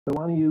So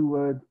why don't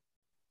you,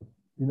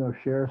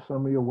 share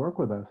some of your work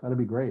with us? That'd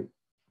be great.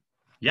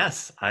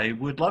 Yes, I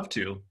would love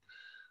to.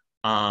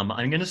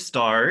 I'm going to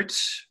start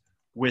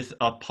with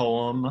a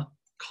poem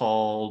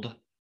called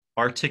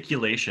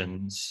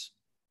Articulations.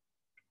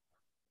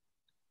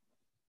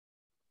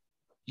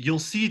 You'll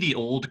see the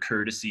old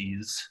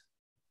courtesies,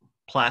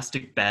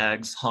 plastic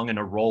bags hung in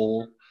a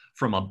roll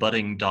from a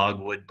budding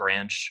dogwood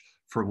branch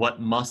for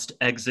what must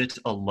exit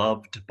a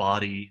loved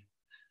body,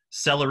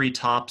 celery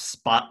tops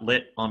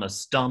spotlit on a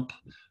stump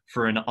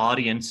for an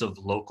audience of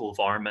local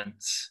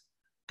varmints,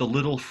 the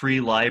little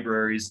free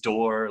library's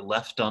door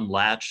left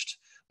unlatched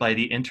by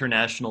the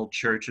International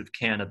Church of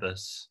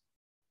Cannabis.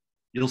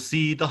 You'll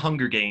see the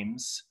Hunger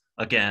Games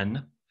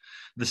again,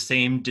 the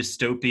same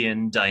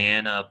dystopian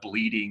Diana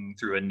bleeding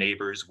through a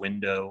neighbor's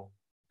window.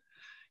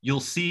 You'll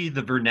see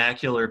the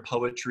vernacular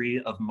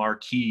poetry of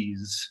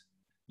Marquise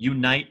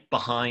unite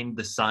behind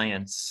the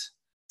science.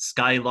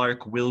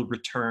 Skylark will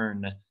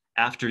return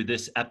after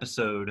this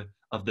episode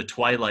of The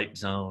Twilight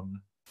Zone.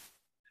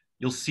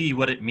 You'll see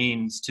what it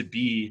means to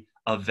be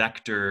a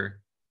vector,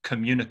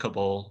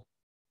 communicable.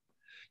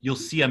 You'll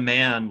see a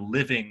man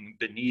living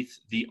beneath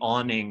the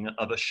awning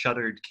of a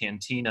shuttered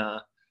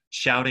cantina,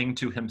 shouting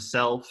to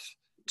himself,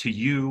 to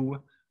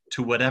you,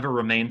 to whatever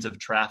remains of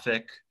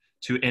traffic,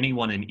 to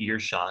anyone in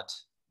earshot.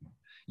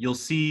 You'll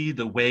see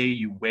the way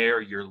you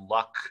wear your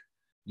luck,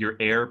 your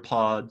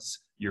AirPods,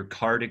 your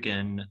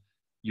cardigan,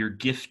 your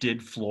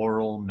gifted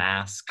floral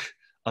mask,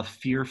 a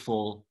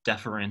fearful,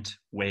 deferent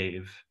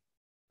wave.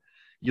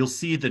 You'll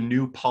see the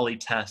new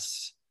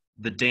politesse,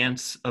 the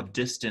dance of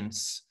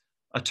distance,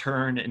 a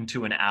turn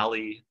into an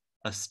alley,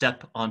 a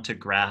step onto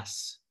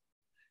grass.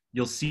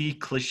 You'll see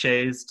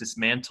cliches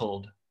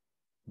dismantled,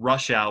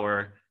 rush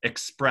hour,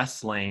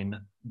 express lane,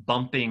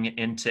 bumping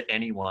into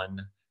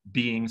anyone,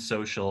 being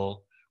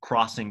social,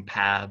 crossing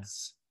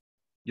paths.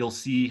 You'll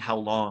see how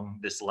long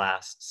this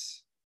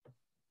lasts.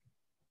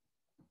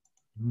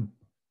 Mm.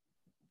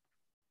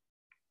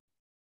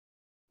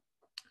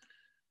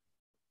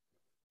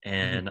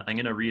 And I'm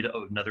going to read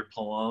another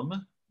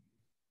poem.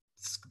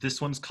 This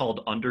one's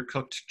called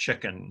Undercooked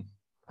Chicken.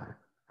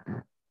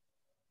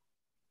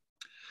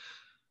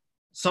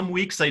 Some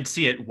weeks I'd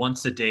see it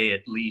once a day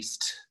at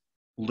least.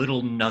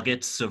 Little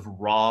nuggets of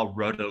raw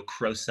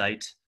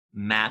rhodochrosite,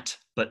 matte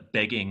but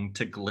begging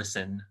to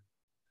glisten.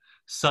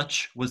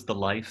 Such was the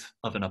life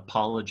of an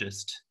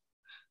apologist.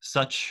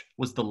 Such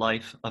was the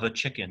life of a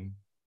chicken.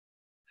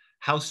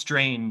 How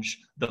strange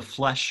the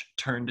flesh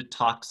turned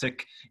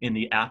toxic in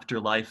the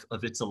afterlife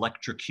of its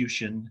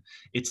electrocution,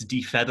 its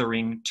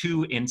defeathering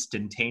too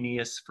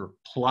instantaneous for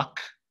pluck,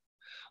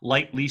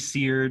 lightly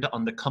seared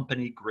on the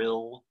company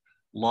grill,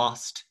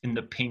 lost in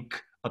the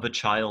pink of a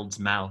child's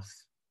mouth.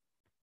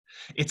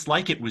 It's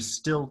like it was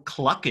still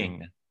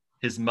clucking,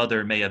 his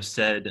mother may have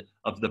said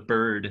of the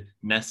bird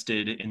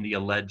nested in the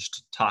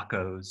alleged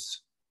tacos.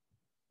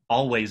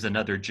 Always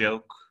another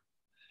joke.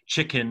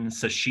 Chicken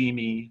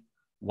sashimi,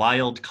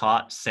 wild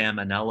caught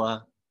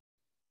salmonella.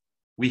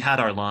 We had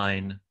our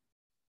line.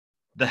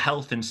 The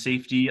health and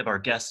safety of our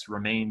guests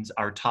remains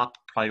our top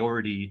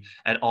priority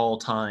at all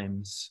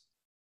times.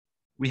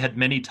 We had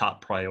many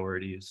top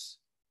priorities.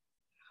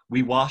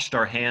 We washed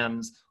our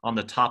hands on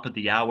the top of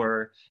the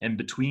hour and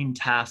between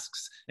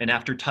tasks, and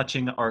after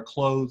touching our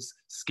clothes,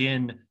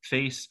 skin,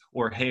 face,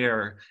 or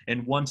hair,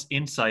 and once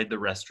inside the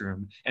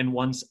restroom and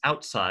once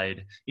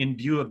outside, in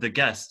view of the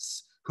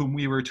guests, whom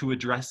we were to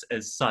address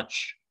as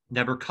such,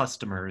 never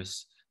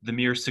customers, the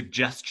mere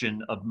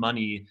suggestion of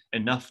money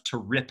enough to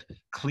rip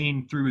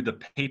clean through the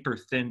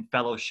paper-thin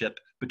fellowship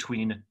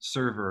between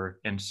server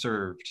and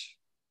served.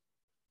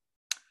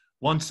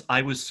 Once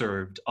I was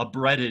served a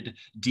breaded,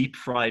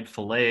 deep-fried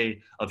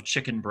fillet of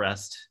chicken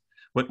breast,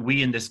 what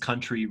we in this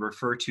country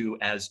refer to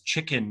as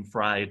chicken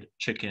fried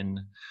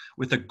chicken,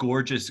 with a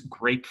gorgeous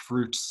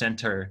grapefruit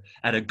center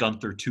at a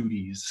Gunther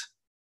Tootie's.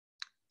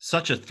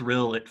 Such a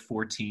thrill at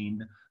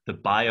 14, the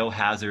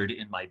biohazard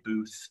in my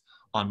booth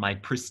on my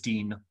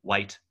pristine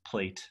white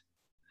plate.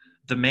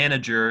 The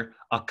manager,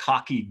 a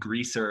cocky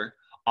greaser,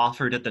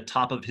 offered at the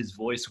top of his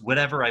voice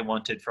whatever I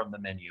wanted from the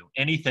menu,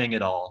 anything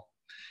at all.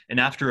 And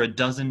after a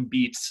dozen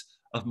beats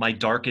of my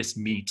darkest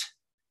meat,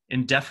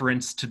 in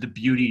deference to the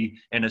beauty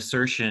and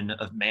assertion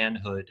of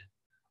manhood,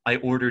 I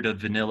ordered a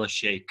vanilla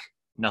shake,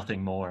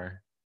 nothing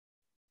more.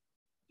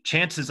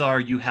 Chances are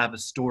you have a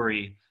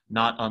story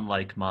not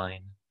unlike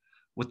mine,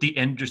 what the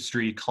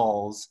industry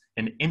calls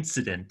an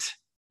incident,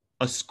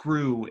 a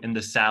screw in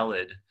the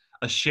salad,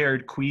 a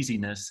shared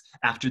queasiness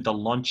after the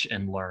lunch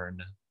and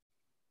learn.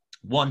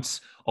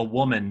 Once a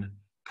woman,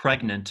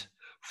 pregnant,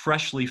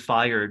 freshly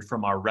fired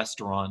from our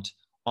restaurant,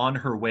 on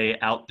her way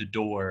out the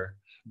door,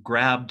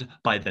 grabbed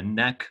by the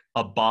neck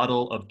a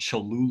bottle of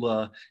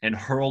Cholula and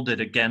hurled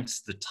it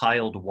against the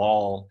tiled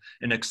wall,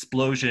 an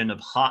explosion of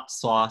hot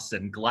sauce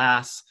and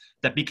glass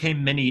that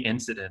became many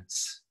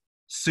incidents.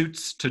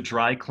 Suits to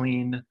dry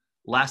clean,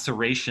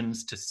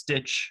 lacerations to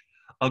stitch,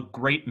 a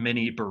great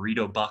many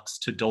burrito bucks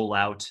to dole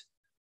out,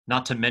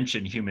 not to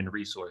mention human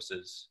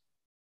resources.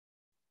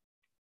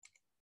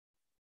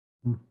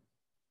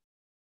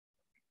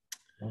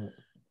 Love it.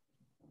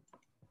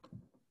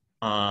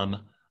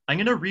 I'm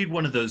going to read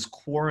one of those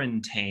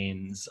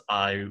quarantains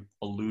I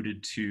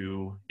alluded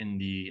to in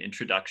the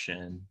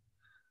introduction.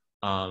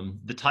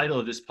 The title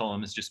of this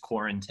poem is just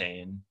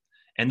Quarantine,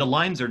 and the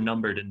lines are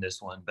numbered in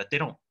this one, but they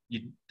don't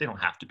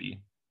have to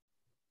be.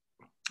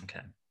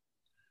 Okay.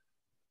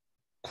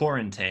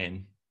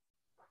 Quarantine.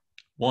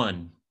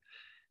 1.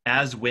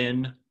 As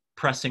when,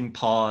 pressing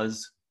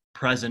pause,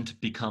 present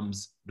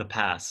becomes the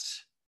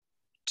past.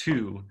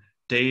 2.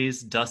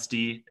 Days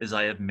dusty as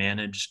I have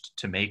managed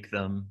to make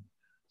them.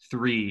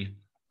 3.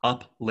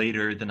 Up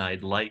later than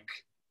I'd like.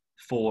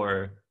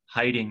 4.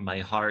 Hiding my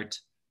heart.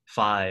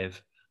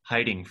 5.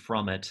 Hiding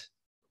from it.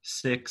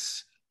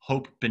 6.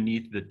 Hope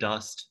beneath the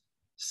dust.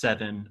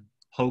 7.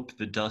 Hope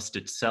the dust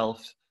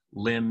itself,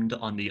 limbed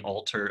on the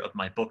altar of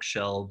my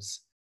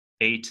bookshelves.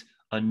 8.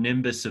 A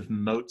nimbus of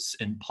motes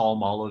and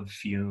palm olive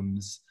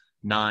fumes.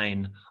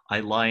 9. I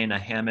lie in a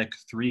hammock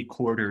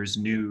 3/4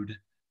 nude.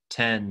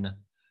 10.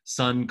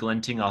 Sun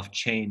glinting off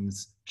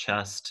chains,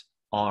 chest,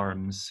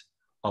 arms.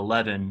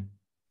 11.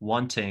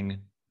 Wanting,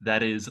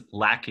 that is,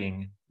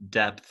 lacking,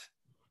 depth.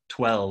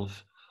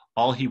 12.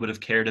 All he would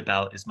have cared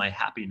about is my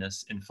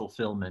happiness and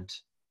fulfillment.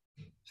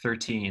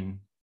 13.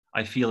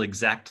 I feel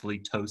exactly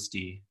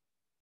toasty.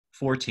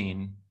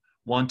 14.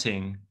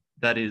 Wanting,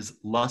 that is,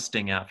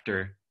 lusting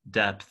after,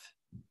 depth.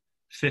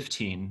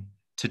 15.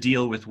 To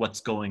deal with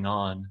what's going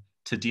on,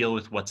 to deal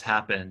with what's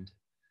happened.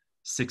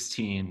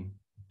 16.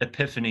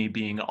 Epiphany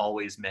being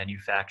always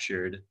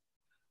manufactured.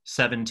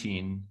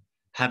 17.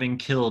 Having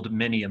killed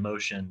many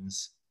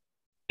emotions.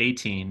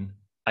 18.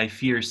 I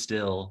fear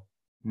still.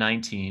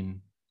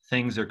 19.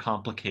 Things are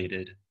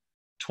complicated.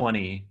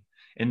 20.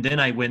 And then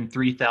I win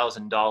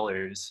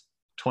 $3,000.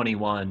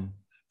 21.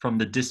 From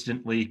the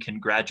distantly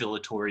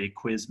congratulatory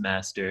quiz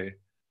master.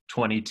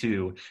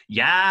 22.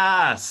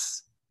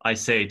 Yes! I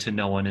say to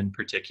no one in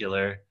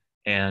particular.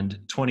 And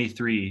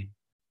 23.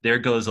 There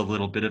goes a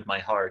little bit of my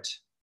heart.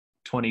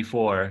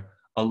 24.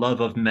 A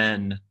love of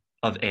men,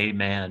 of a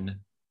man.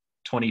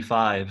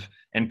 25.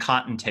 And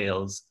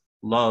cottontails,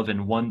 love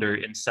and wonder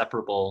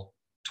inseparable.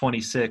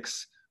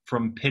 26.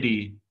 From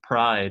pity,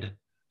 pride.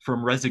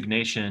 From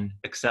resignation,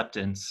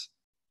 acceptance.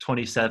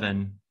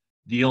 27.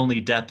 The only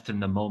depth in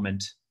the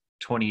moment.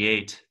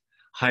 28.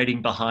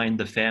 Hiding behind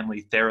the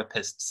family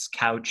therapist's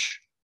couch.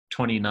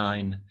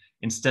 29.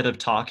 Instead of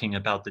talking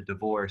about the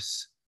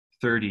divorce.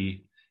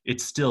 30.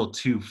 It's still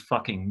too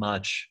fucking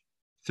much.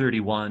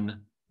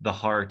 31. The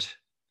heart.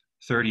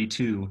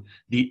 32.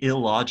 The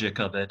illogic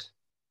of it.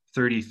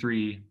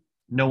 33.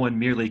 No one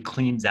merely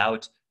cleans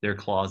out their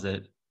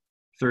closet.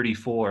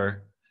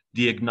 34.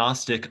 The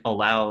agnostic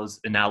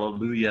allows an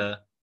alleluia.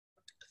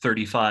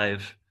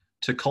 35.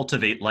 To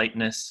cultivate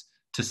lightness,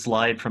 to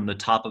slide from the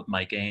top of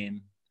my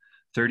game.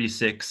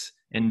 36.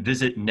 And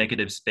visit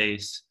negative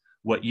space,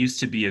 what used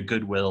to be a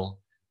goodwill.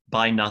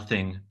 Buy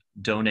nothing,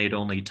 donate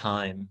only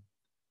time.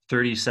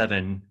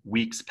 37.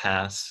 Weeks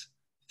pass.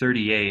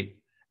 38.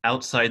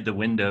 Outside the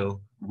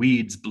window,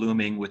 weeds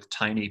blooming with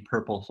tiny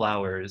purple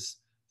flowers.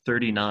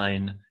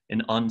 39.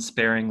 An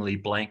unsparingly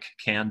blank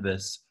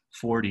canvas.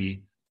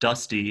 40.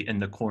 Dusty in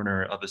the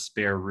corner of a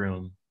spare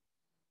room.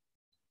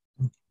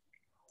 Do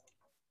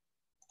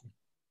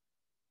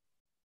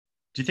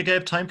you think I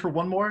have time for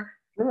one more?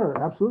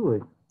 Sure, absolutely.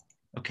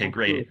 Okay,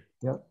 great.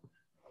 Yep.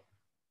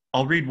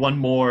 I'll read one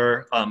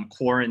more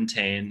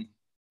quarantine.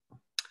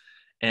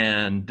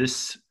 And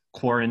this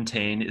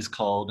quarantine is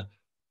called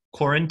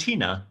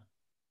Quarantina.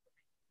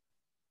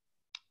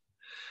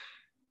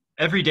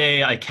 Every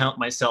day I count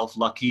myself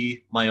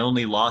lucky. My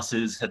only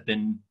losses have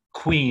been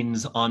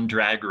queens on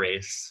Drag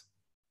Race.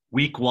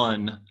 Week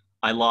 1,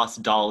 I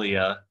lost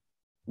Dahlia.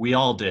 We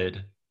all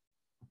did.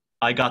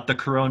 I got the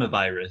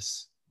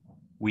coronavirus.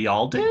 We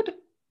all did?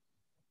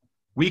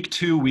 Week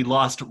 2, we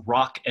lost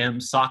Rock M.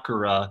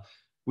 Sakura,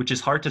 which is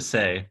hard to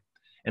say,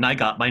 and I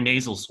got my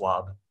nasal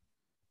swab.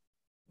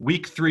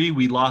 Week 3,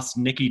 we lost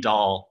Nikki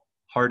Doll,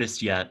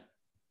 hardest yet.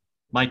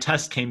 My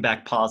test came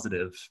back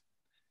positive.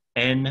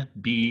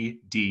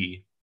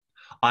 NBD.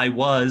 I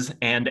was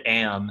and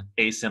am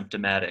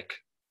asymptomatic.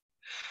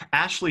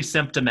 Ashley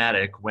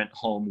Symptomatic went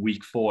home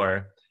week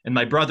 4, and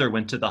my brother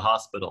went to the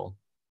hospital.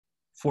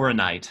 For a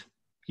night.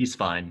 He's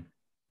fine.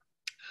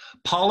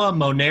 Paula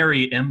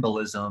Moneri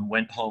embolism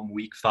went home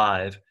week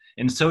 5,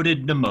 and so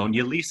did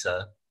Pneumonia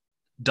Lisa.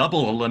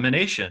 Double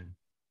elimination.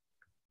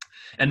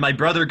 And my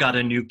brother got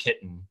a new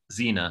kitten,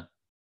 Xena.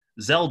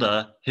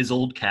 Zelda, his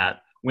old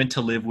cat, went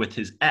to live with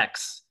his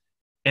ex,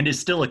 and is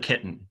still a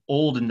kitten,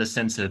 old in the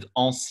sense of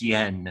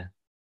ancienne.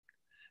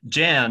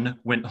 Jan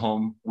went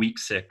home week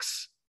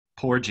 6.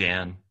 Poor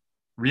Jan.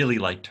 Really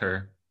liked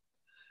her.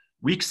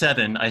 Week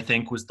 7, I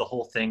think, was the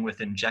whole thing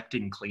with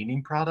injecting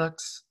cleaning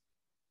products.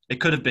 It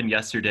could have been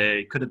yesterday,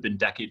 it could have been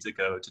decades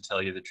ago, to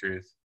tell you the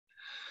truth.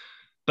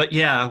 But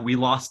yeah, we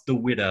lost the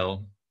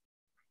widow.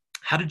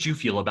 How did you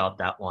feel about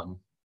that one?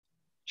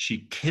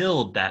 She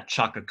killed that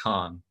Chaka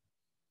Khan.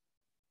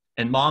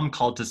 And mom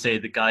called to say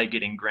the guy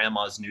getting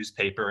grandma's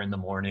newspaper in the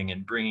morning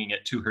and bringing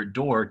it to her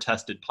door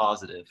tested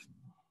positive.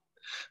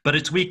 But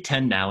it's week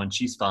 10 now and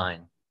she's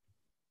fine.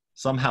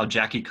 Somehow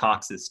Jackie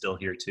Cox is still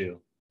here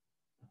too.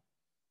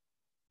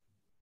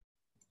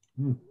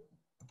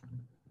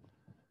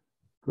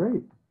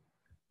 Great,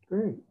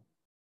 great.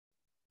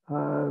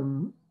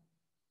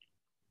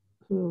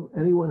 So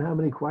anyone have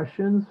any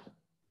questions?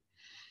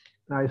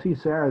 Now, I see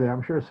Sarah there.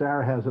 I'm sure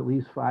Sarah has at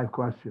least 5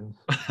 questions.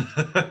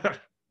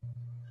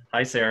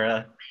 Hi,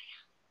 Sarah.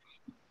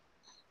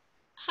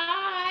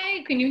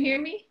 Hi, can you hear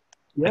me?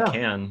 Yeah, I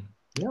can.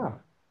 yeah.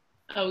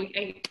 Oh,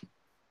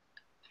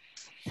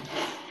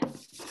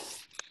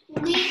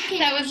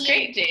 that was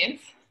great, James.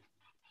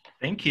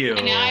 Thank you.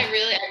 And now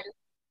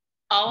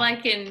all I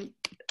can,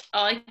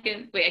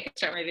 wait, I can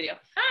start my video.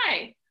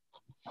 Hi,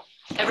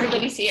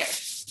 everybody's here.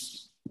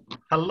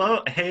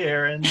 Hello. Hey,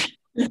 Aaron.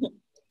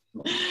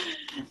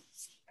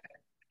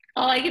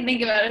 All I can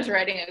think about is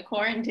writing a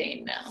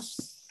quarantine now.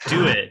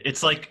 Do it.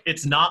 It's like,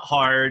 it's not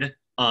hard.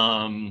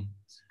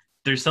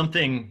 There's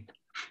something,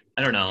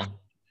 I don't know,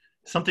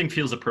 something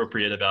feels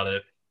appropriate about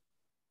it.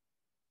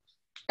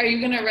 Are you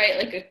going to write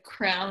like a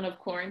crown of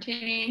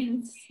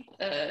quarantines?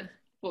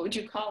 What would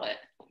you call it?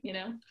 You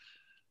know?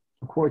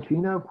 A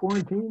cortina of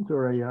quarantines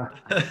or a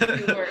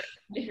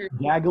If you're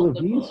gaggle of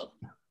geese?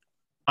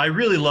 I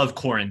really love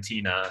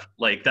Quarantina,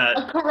 like that.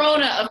 A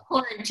corona of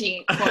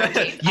quarantine.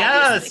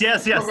 Yes,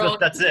 Corona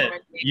that's it.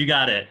 quarantine. You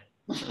got it.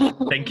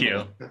 Thank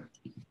you.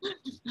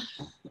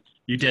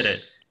 You did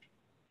it.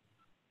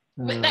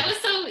 But that was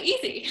so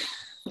easy.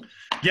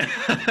 Yeah.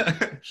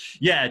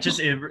 Yeah,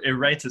 it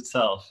writes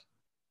itself.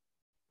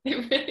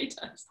 It really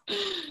does.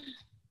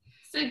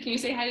 So can you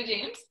say hi to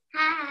James?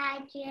 Hi,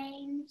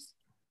 James.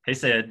 Hey,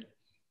 Sid.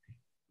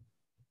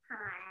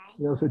 Hi.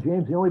 You know, so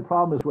James, the only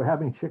problem is we're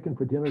having chicken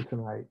for dinner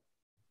tonight.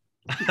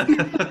 You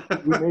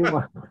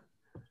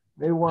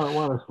may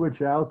want to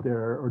switch out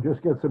there or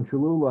just get some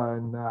Cholula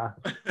and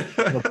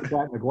put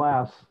that in a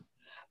glass.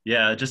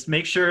 Yeah, just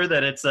make sure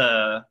that it's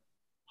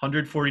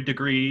 140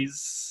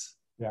 degrees.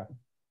 Yeah.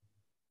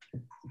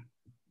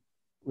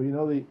 Well, you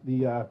know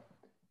the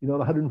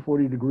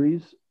 140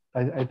 degrees.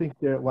 I think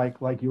they're like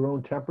your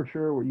own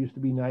temperature, where it used to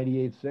be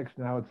 98.6,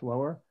 now it's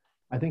lower.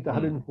 I think the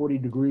 140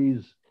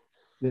 degrees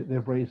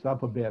they've raised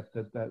up a bit.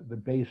 That the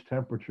base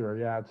temperature.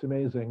 Yeah, it's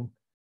amazing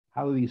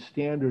how these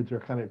standards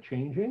are kind of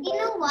changing. You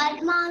know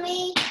what,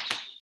 Mommy?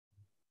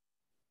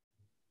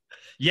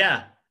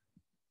 Yeah.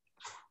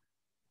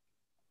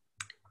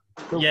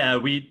 So, Yeah,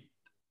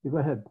 go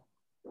ahead.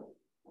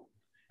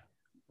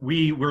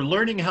 we're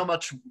learning how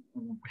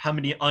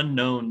many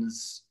unknown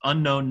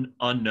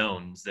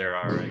unknowns there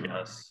are, I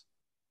guess.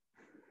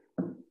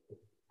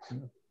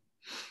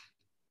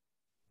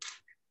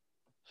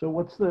 So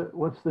what's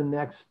the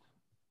next?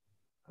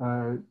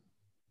 Are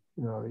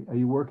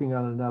you working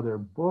on another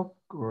book,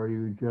 or are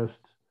you just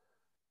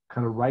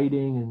kind of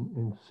writing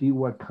and see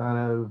what kind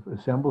of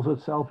assembles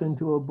itself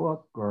into a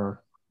book?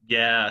 Or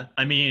Yeah,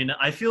 I mean,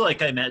 I feel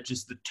like I'm at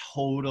just the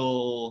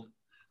total,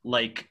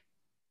 like,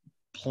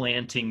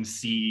 planting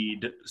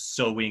seed,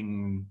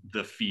 sowing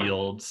the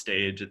field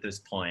stage at this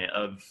point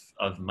of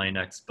my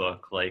next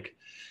book. Like,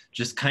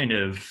 just kind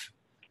of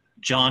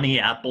Johnny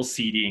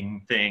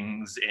Appleseeding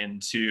things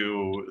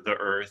into the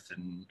earth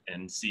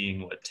and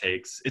seeing what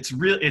takes. It's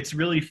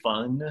really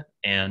fun,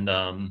 and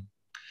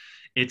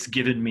it's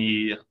given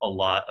me a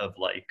lot of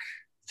like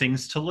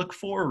things to look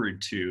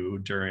forward to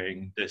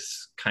during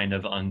this kind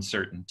of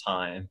uncertain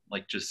time.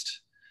 Like,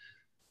 just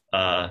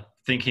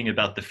thinking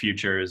about the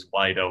future is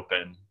wide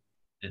open.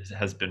 It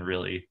has been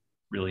really,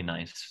 really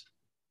nice.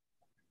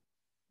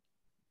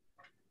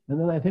 and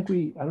then I think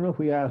I don't know if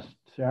we asked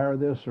Sarah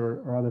this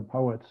or other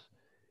poets.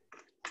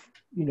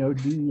 Do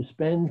you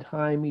spend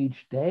time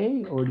each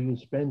day, or do you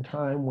spend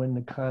time when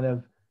the kind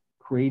of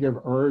creative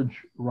urge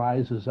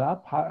rises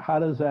up? How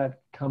does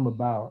that come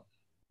about?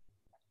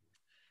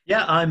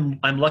 Yeah, I'm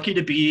lucky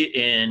to be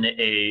in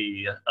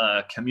a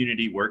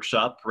community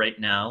workshop right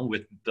now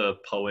with the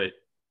poet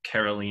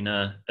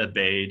Carolina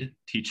Abaid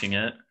teaching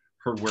it.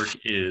 Her work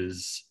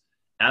is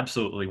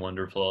absolutely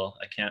wonderful.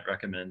 I can't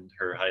recommend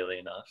her highly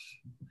enough.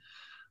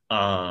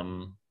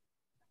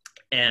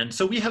 And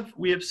so we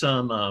have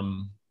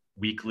some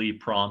weekly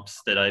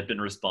prompts that I've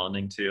been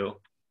responding to,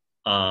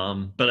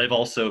 but I've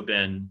also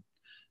been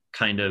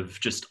kind of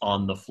just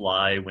on the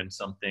fly when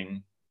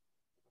something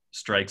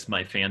strikes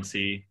my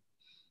fancy,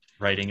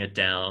 writing it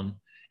down.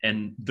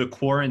 And the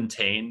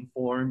quarantine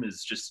form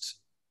is just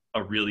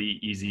a really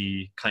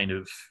easy kind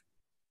of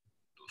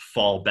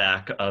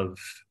fallback of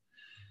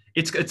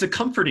it's a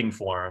comforting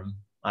form.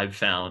 I've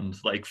found,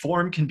 like,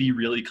 form can be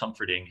really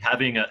comforting.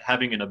 Having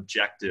an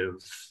objective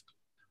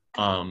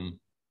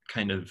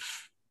kind of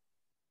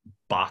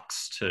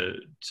box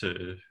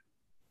to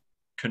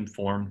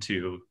conform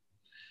to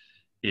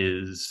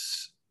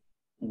is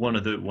one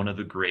of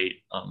the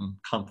great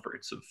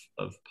comforts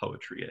of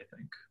poetry, I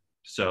think.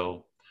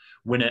 So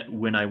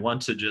when I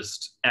want to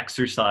just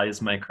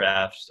exercise my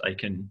craft, I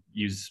can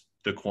use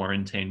the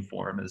quarantine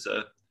form as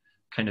a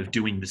kind of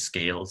doing the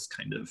scales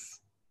kind of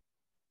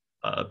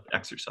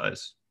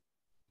exercise.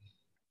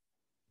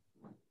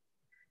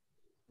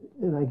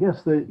 And I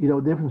guess the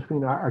difference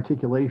between our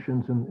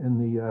articulations and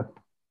the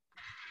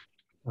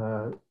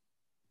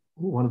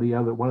one of the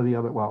other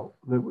well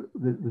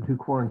the two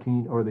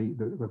quarantine or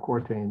the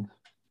quartains,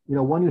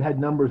 one you had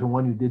numbers and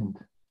one you didn't.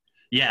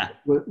 Yeah.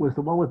 Was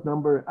the one with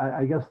number?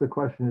 I guess the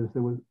question is,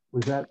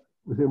 was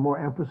there more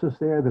emphasis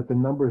there that the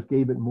numbers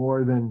gave it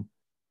more than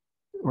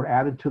or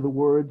added to the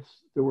words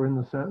that were in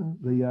the sentence?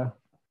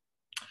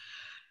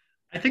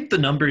 I think the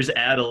numbers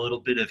add a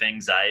little bit of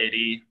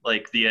anxiety,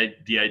 like the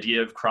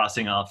idea of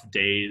crossing off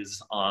days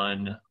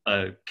on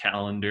a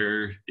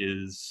calendar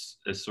is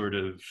a sort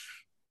of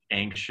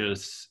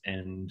anxious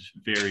and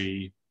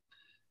very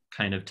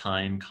kind of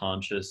time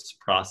conscious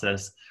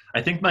process.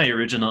 I think my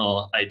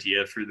original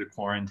idea for the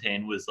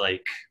quarantine was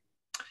like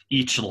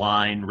each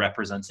line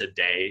represents a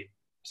day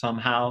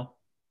somehow.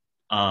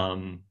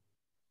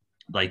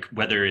 Like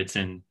whether it's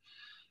in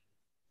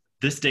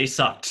this day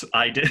sucked.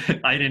 I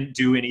didn't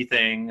do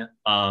anything.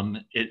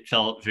 It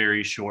felt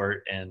very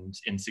short and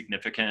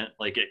insignificant.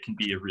 Like it can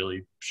be a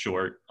really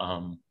short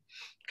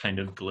kind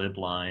of glib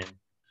line.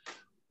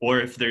 Or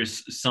if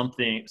there's some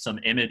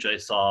image I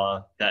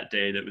saw that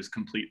day that was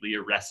completely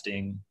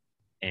arresting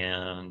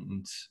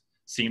and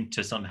seemed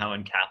to somehow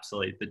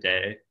encapsulate the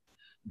day,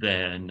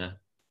 then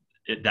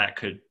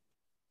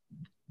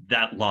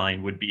that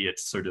line would be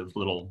its sort of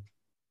little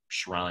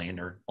shrine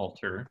or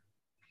altar.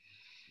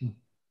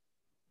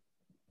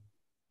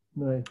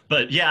 Nice.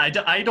 But yeah, I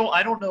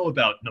don't know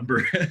about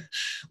number.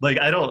 Like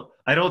I don't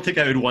think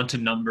I would want to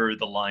number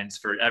the lines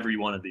for every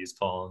one of these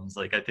poems.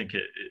 Like I think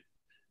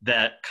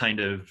that kind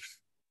of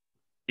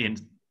in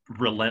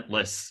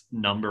relentless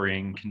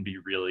numbering can be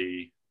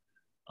really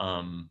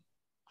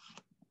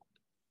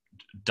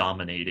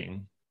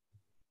dominating.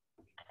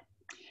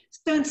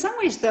 So in some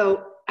ways,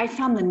 though, I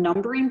found the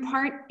numbering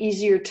part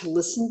easier to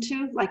listen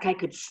to. Like I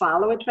could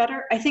follow it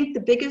better. I think the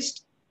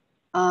biggest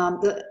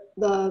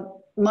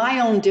my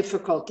own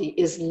difficulty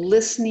is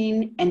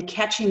listening and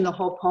catching the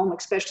whole poem,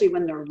 especially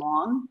when they're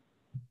long.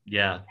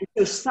 Yeah. And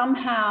so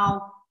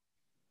somehow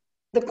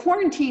the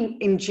quarantine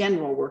in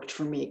general worked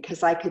for me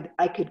because I could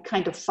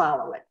kind of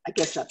follow it. I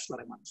guess that's what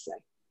I want to say.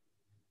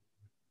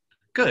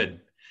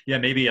 Good. Yeah,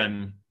 maybe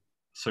I'm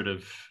sort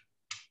of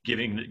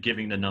giving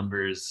the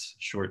numbers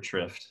short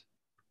shrift.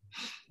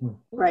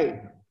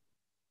 Right.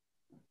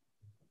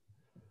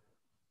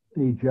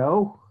 Hey,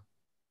 Joe.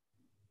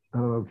 I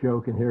don't know if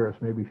Joe can hear us.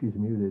 Maybe she's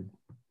muted.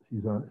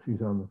 She's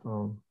on the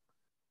phone.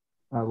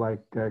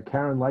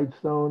 Karen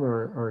Lightstone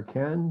or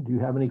Ken, do you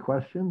have any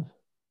questions?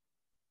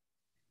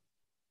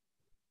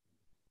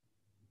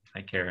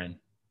 Hi, Karen.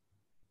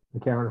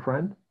 The Karen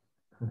friend?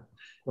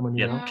 Someone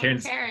you know?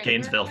 Karen's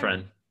Gainesville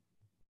friend.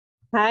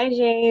 Hi,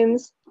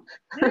 James.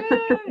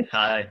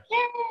 Hi.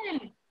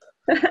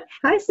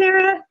 Hi,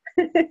 Sarah.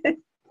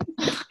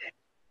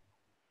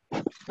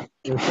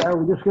 So Sarah,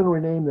 we're just going to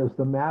rename this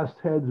the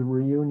Mastheads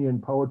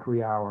Reunion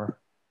Poetry Hour.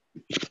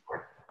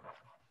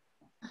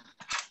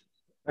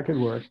 That could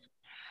work.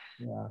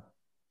 Yeah.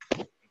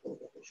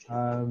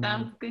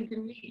 Sounds good to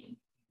me.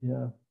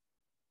 Yeah.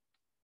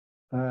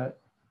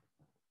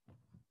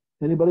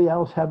 Anybody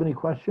else have any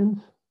questions?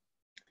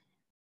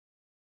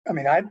 I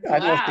mean,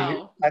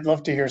 I'd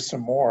love to hear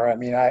some more. I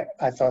mean, I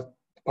thought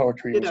the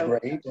poetry was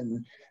great,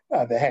 and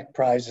the Heck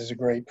Prize is a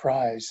great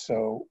prize.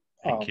 So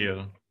thank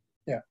you.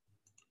 Yeah.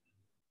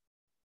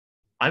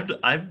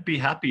 I'd be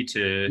happy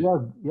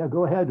to. Yeah.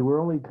 Go ahead.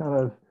 We're only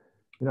kind of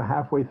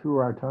halfway through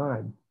our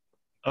time.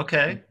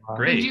 Okay.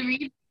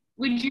 Great.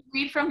 Would you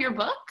read from your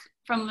book?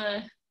 From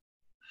the?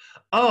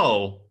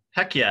 Oh,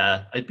 heck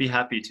yeah! I'd be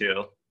happy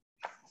to.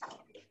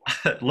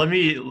 let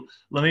me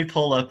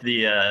pull up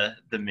the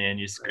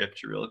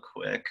manuscript real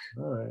quick.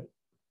 All right.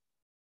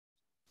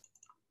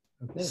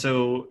 Okay.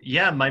 So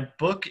yeah, my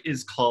book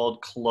is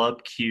called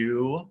Club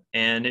Q,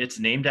 and it's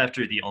named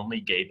after the only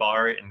gay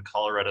bar in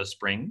Colorado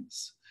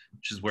Springs,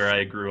 which is where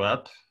I grew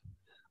up.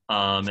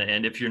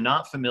 And if you're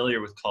not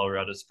familiar with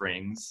Colorado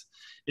Springs,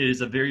 it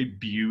is a very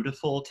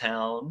beautiful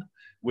town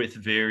with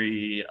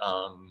very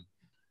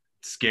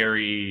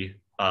scary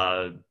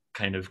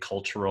kind of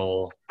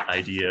cultural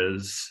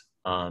ideas.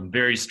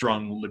 Very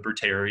strong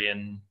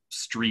libertarian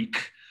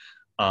streak.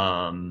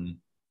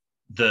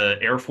 The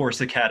Air Force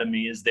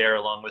Academy is there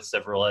along with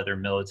several other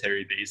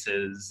military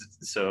bases.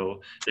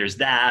 So there's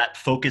that.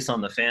 Focus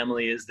on the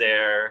Family is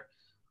there.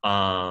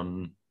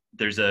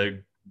 There's a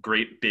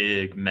great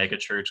big mega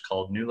church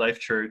called New Life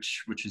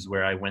Church, which is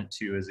where I went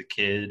to as a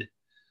kid.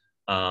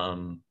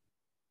 And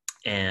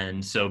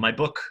so my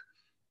book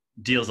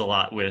deals a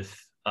lot with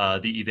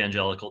the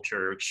evangelical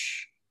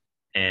church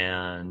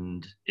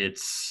and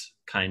its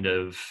kind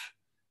of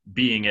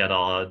being at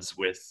odds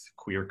with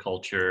queer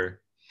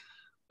culture.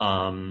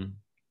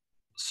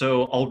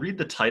 So I'll read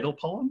the title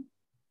poem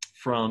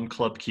from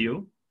Club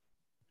Q.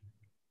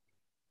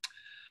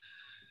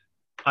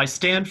 I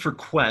stand for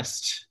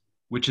quest,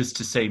 which is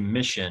to say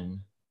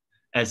mission,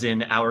 as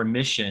in our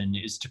mission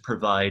is to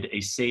provide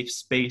a safe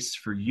space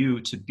for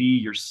you to be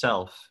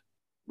yourself,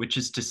 which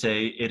is to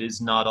say it is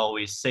not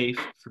always safe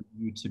for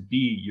you to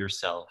be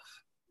yourself.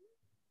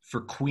 For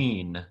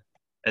Queen,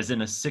 as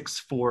in a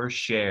 6-4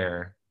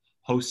 share,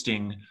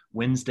 hosting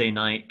Wednesday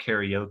night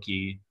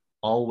karaoke,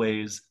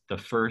 always the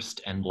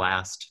first and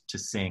last to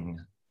sing.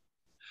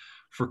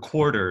 For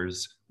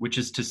quarters, which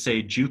is to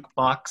say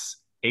jukebox,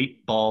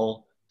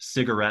 8-ball,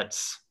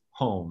 cigarettes,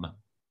 home.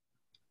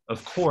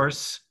 Of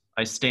course,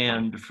 I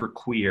stand for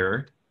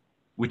queer,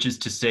 which is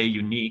to say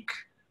unique,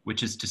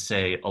 which is to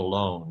say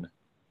alone.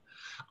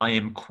 I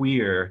am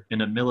queer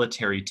in a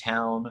military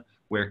town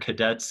where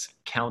cadets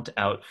count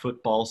out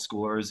football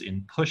scores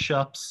in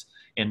push-ups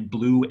and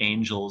Blue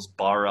Angels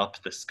bar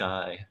up the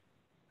sky.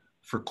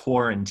 For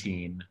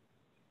quarantine,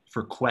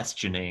 for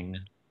questioning,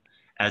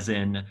 as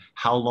in,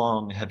 how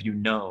long have you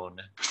known?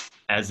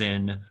 As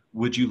in,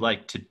 would you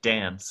like to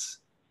dance?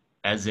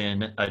 As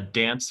in, a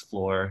dance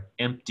floor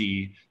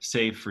empty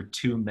save for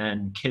 2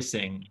 men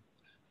kissing,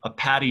 a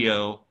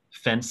patio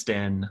fenced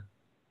in,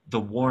 the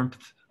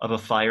warmth of a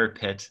fire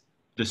pit,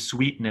 the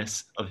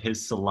sweetness of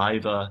his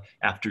saliva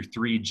after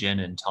 3 gin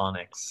and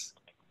tonics.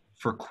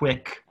 For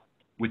quick,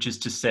 which is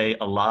to say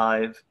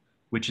alive,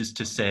 which is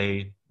to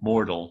say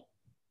mortal.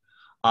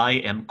 I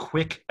am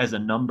quick as a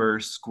number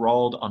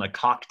scrawled on a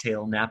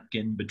cocktail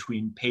napkin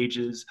between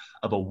pages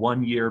of a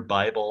 1-year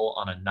Bible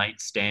on a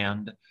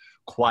nightstand,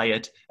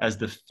 quiet as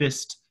the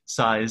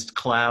fist-sized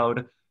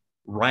cloud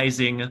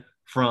rising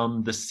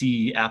from the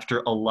sea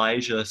after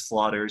Elijah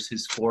slaughters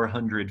his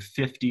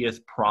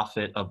 450th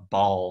prophet of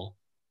Baal.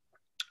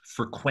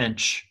 For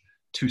quench,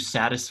 to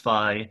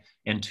satisfy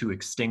and to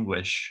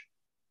extinguish.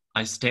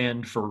 I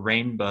stand for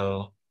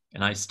rainbow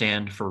and I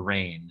stand for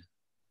rain.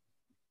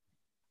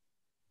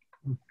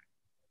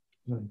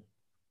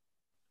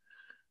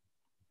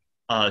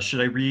 Should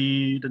I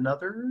read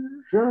another?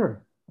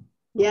 Sure.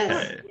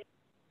 Yes.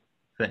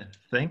 Okay.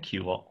 Thank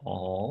you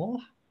all.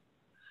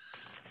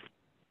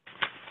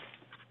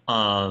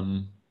 I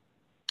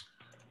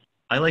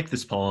like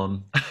this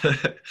poem.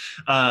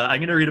 I'm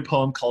going to read a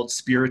poem called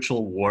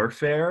Spiritual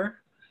Warfare,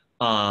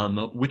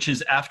 which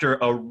is after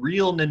a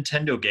real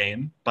Nintendo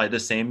game by the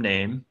same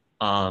name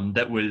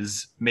that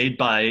was made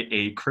by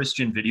a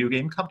Christian video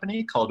game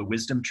company called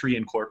Wisdom Tree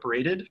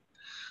Incorporated.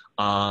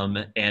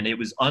 And it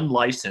was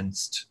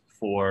unlicensed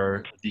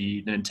for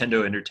the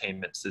Nintendo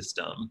Entertainment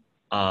System,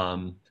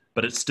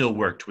 but it still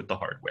worked with the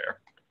hardware.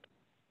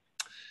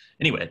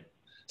 Anyway,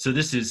 so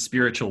this is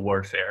Spiritual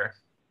Warfare.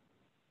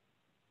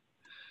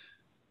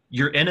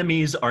 Your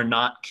enemies are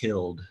not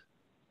killed,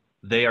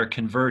 they are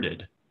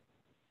converted.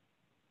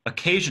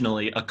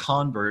 Occasionally, a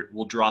convert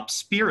will drop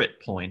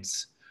spirit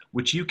points,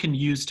 which you can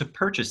use to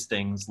purchase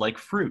things like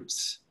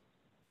fruits.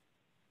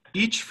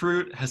 Each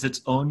fruit has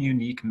its own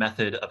unique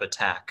method of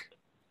attack.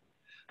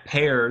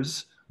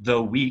 Pears,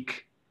 though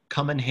weak,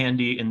 come in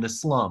handy in the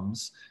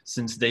slums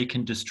since they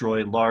can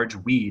destroy large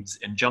weeds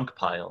in junk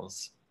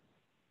piles.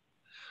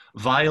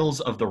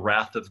 Vials of the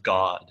wrath of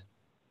God.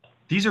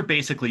 These are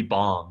basically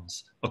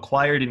bombs,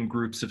 acquired in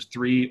groups of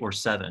 3 or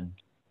 7.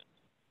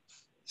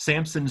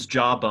 Samson's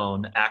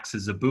jawbone acts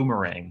as a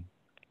boomerang.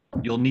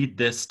 You'll need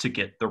this to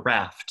get the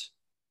raft.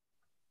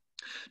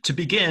 To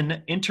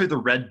begin, enter the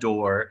red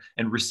door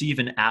and receive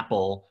an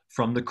apple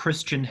from the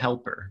Christian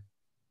helper.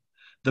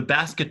 The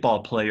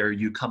basketball player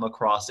you come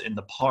across in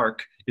the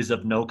park is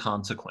of no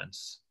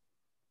consequence.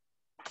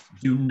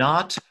 Do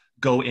not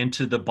go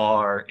into the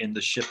bar in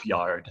the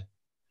shipyard.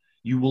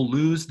 You will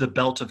lose the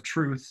belt of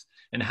truth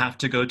and have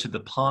to go to the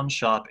pawn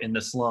shop in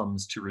the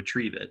slums to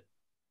retrieve it.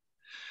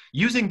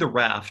 Using the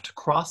raft,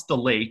 cross the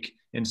lake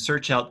and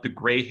search out the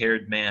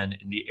gray-haired man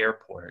in the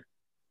airport.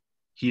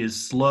 He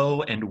is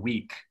slow and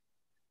weak.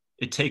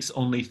 It takes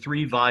only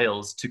 3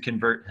 vials to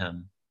convert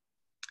him.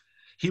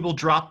 He will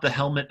drop the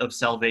helmet of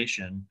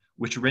salvation,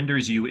 which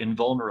renders you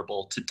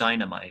invulnerable to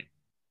dynamite.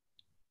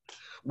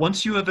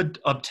 Once you have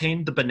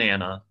obtained the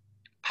banana,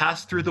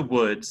 pass through the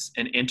woods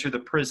and enter the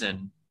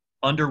prison,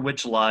 under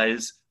which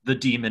lies the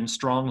demon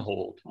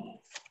stronghold.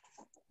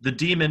 The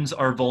demons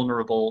are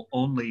vulnerable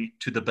only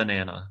to the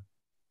banana.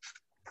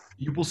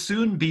 You will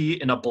soon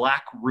be in a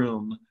black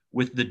room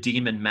with the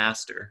demon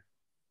master.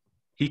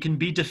 He can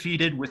be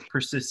defeated with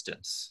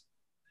persistence.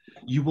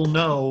 You will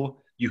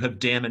know you have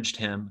damaged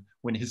him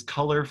when his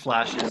color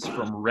flashes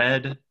from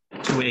red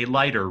to a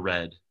lighter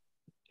red,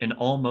 an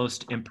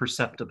almost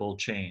imperceptible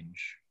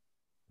change.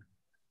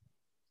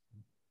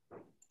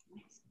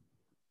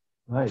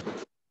 Nice.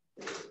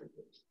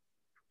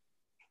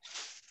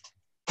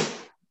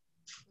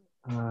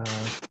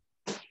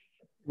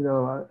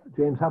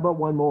 James, how about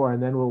one more,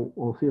 and then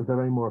we'll see if there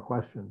are any more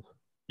questions.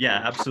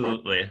 Yeah,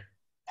 absolutely.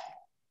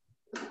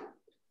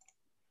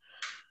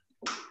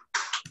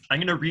 I'm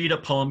going to read a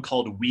poem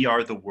called We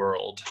Are the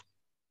World.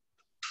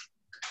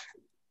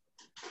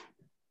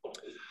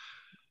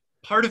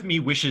 Part of me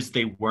wishes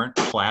they weren't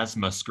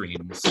plasma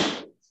screens.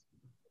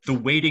 The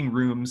waiting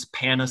room's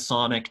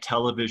Panasonic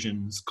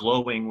televisions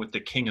glowing with the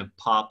King of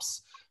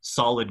Pop's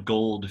solid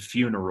gold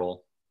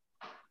funeral.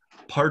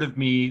 Part of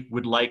me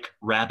would like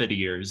rabbit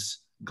ears,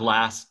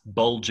 glass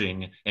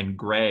bulging and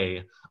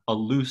gray, a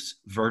loose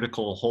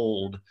vertical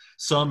hold,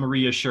 some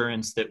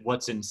reassurance that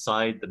what's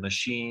inside the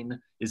machine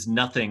is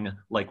nothing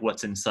like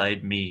what's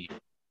inside me.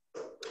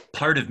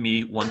 Part of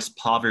me wants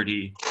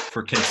poverty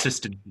for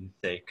consistency's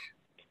sake.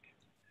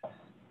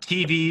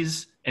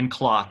 TVs and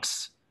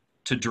clocks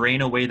to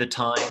drain away the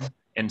time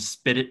and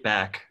spit it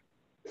back.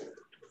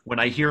 When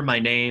I hear my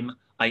name,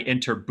 I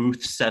enter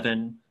booth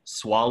 7,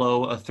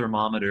 swallow a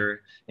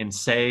thermometer, and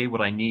say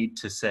what I need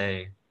to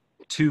say.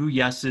 2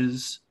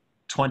 yeses,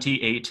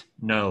 28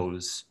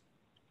 no's.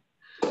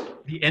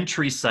 The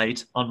entry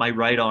site on my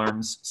right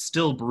arm's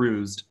still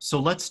bruised, so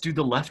let's do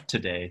the left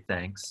today,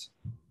 thanks.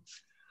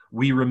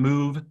 We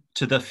remove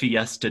to the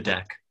fiesta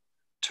deck,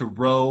 to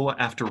row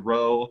after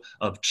row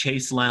of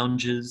chase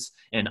lounges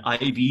and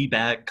IV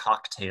bag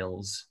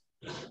cocktails.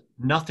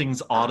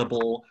 Nothing's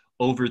audible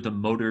over the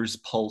motor's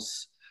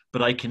pulse,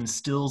 but I can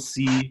still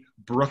see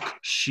Brooke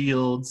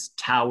Shields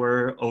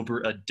tower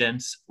over a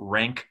dense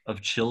rank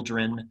of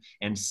children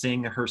and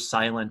sing her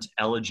silent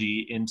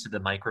elegy into the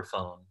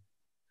microphone.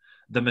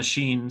 The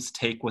machines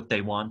take what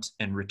they want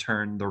and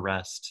return the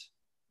rest.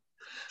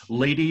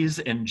 Ladies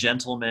and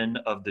gentlemen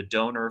of the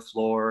donor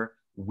floor,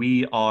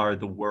 we are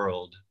the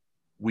world.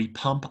 We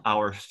pump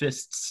our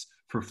fists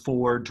for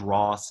 4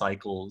 draw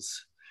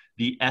cycles.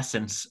 The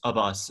essence of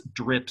us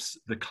drips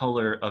the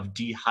color of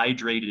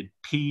dehydrated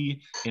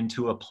pee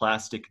into a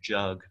plastic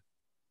jug.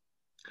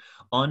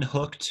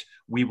 Unhooked,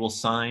 we will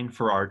sign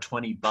for our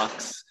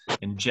 $20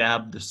 and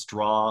jab the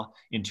straw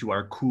into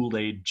our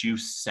Kool-Aid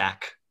juice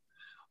sack.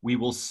 We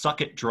will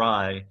suck it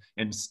dry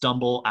and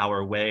stumble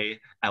our way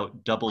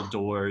out double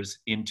doors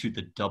into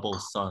the double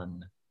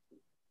sun.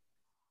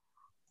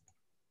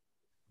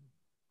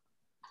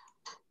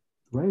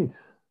 Great.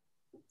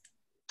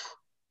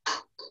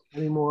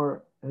 Any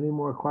more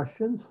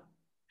questions?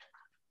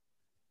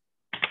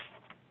 I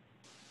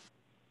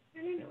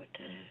don't know what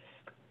to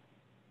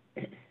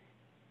ask.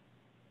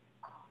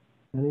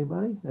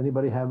 Anybody?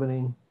 Anybody have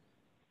any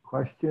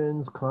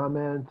questions,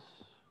 comments?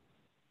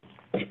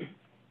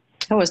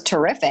 That was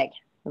terrific.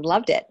 I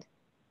loved it.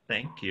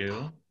 Thank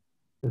you.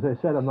 As I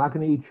said, I'm not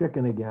going to eat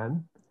chicken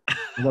again.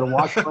 I'm going to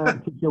watch my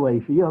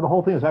articulation. You know, the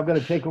whole thing is I've got to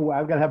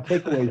have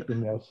takeaways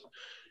from this.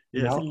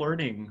 Yeah, it's know?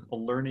 a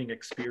learning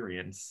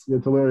experience.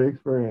 It's a learning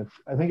experience.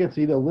 I think it's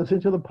either listen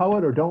to the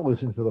poet or don't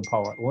listen to the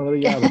poet, one or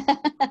the other.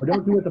 Or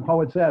don't do what the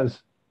poet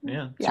says.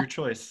 Yeah, it's your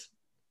choice.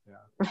 Yeah.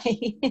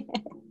 Right.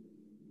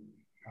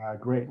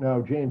 Great.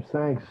 No, James,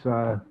 thanks.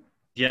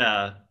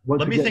 Yeah.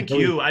 Let me thank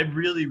you. I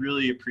really,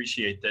 really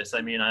appreciate this.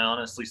 I mean, I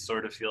honestly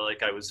sort of feel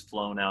like I was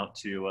flown out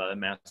to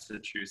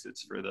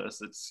Massachusetts for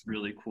this. It's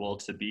really cool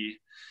to be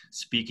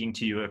speaking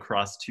to you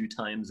across 2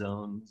 time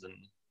zones and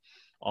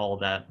all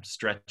that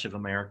stretch of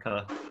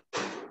America.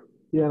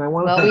 Yeah, and I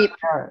want to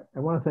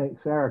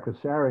thank Sarah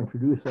because Sarah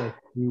introduced us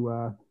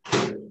to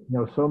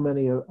so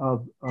many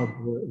of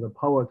the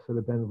poets that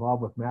have been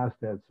involved with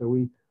Mastheads. So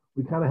we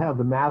kind of have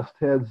the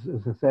Mastheads,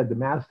 as I said, the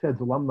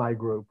Mastheads alumni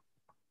group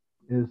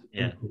is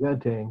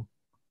presenting,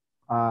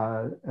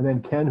 and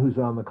then Ken, who's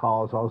on the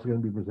call, is also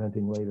going to be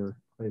presenting later.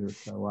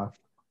 So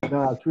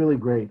no, it's really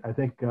great. I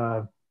think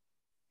for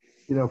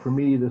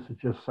me, this is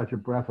just such a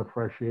breath of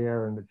fresh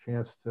air and a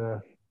chance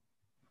to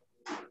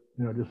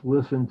just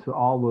listen to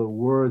all the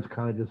words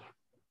kind of just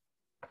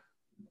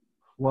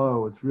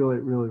flow. It's really,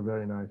 really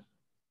very nice.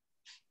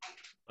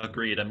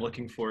 Agreed. I'm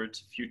looking forward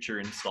to future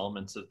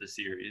installments of the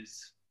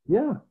series.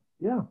 Yeah,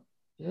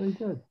 very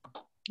good.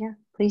 Yeah,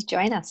 please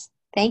join us.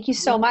 Thank you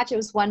so much. It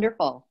was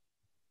wonderful.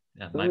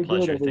 Yeah, my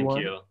pleasure. Thank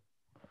you.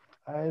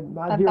 I'm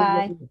not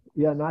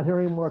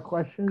hearing more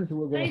questions.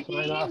 We're going to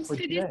sign off for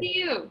today. Good to see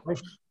you.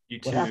 You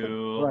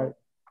too. All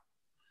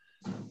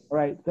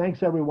right.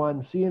 Thanks,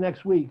 everyone. See you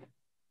next week.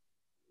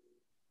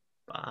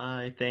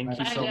 Bye. Thank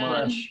you so Bye.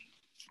 much.